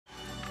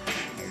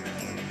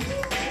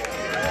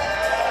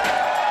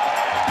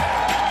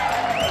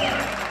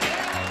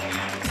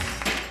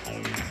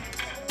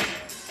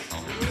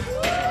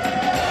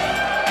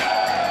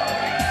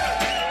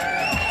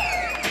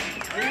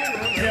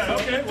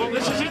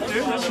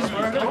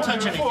Don't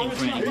touch anything,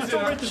 Frank.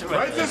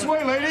 Right this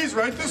way, ladies.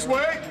 Right this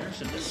way.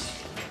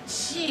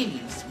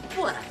 Jeez,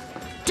 what a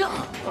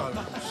dump.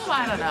 Well,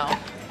 I don't know.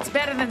 It's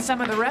better than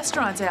some of the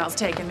restaurants Al's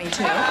taken me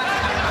to.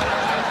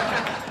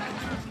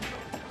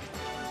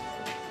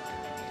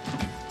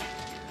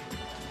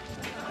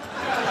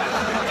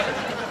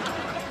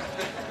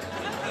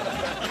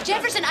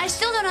 Jefferson, I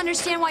still don't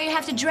understand why you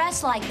have to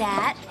dress like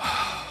that.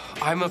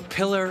 I'm a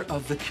pillar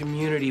of the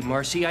community,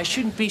 Marcy. I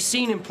shouldn't be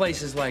seen in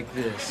places like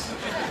this.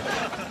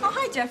 Oh,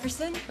 hi,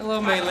 Jefferson. Hello,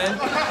 Maylin.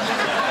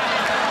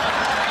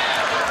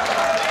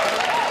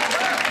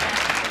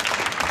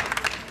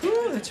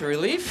 Ooh, that's a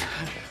relief.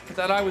 I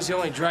thought I was the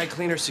only dry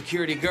cleaner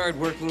security guard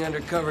working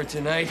undercover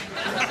tonight.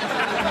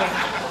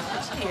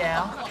 Gee,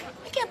 Al,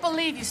 I can't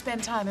believe you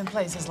spend time in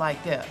places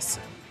like this.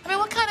 I mean,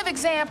 what kind of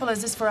example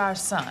is this for our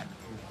son?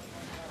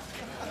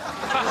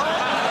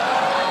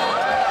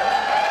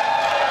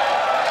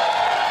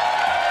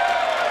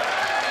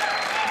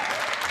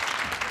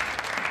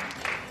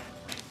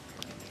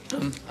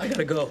 I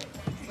gotta go.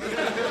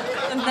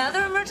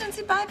 Another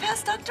emergency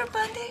bypass, Dr.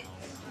 Bundy?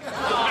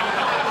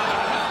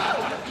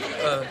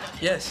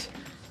 Yes.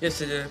 Yes,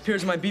 it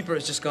appears my beeper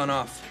has just gone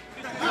off.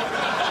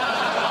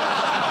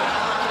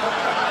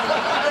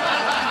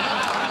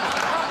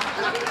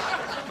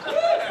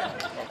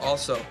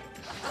 Also.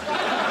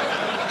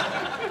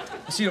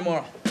 I'll see you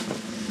tomorrow.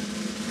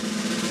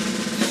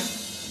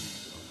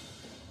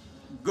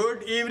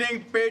 Good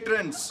evening,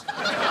 patrons.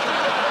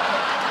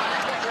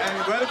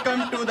 And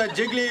welcome to the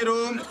Jiggly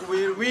Room,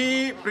 where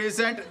we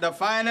present the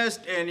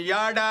finest in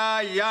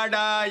yada,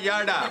 yada,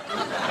 yada.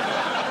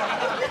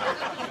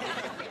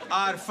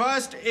 Our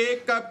first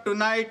A-cup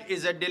tonight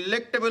is a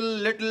delectable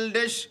little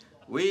dish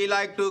we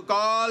like to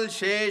call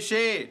Shay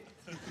Shay.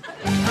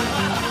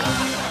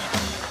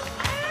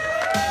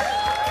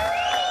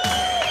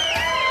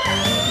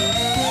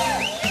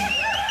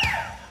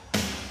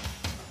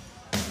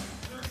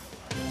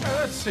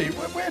 Let's see,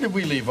 where did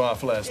we leave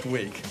off last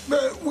week?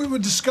 We were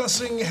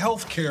discussing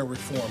health care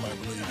reform, I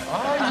believe.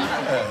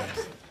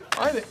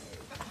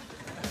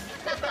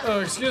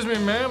 Excuse me,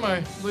 ma'am,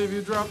 I believe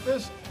you dropped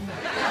this.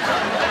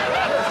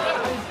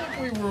 I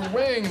think we were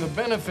weighing the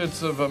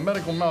benefits of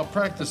medical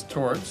malpractice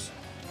torts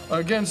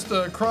against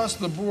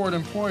across-the-board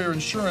employer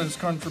insurance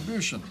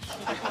contributions.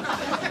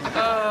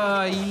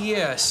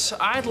 Yes.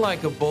 I'd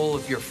like a bowl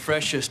of your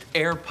freshest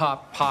air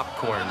pop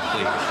popcorn,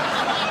 please.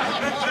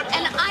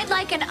 And I'd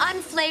like an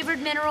unflavored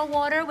mineral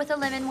water with a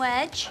lemon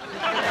wedge. 2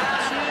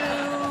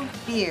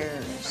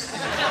 beers.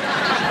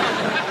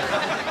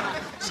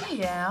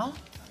 Gee, Al,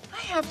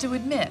 I have to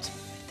admit,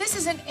 this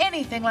isn't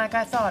anything like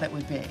I thought it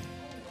would be.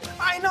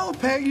 I know,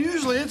 Peg.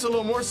 Usually it's a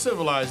little more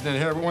civilized in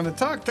here, but when the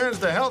talk turns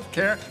to health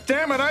care,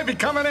 damn it, I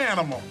become an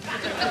animal.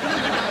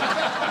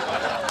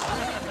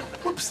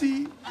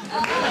 Whoopsie.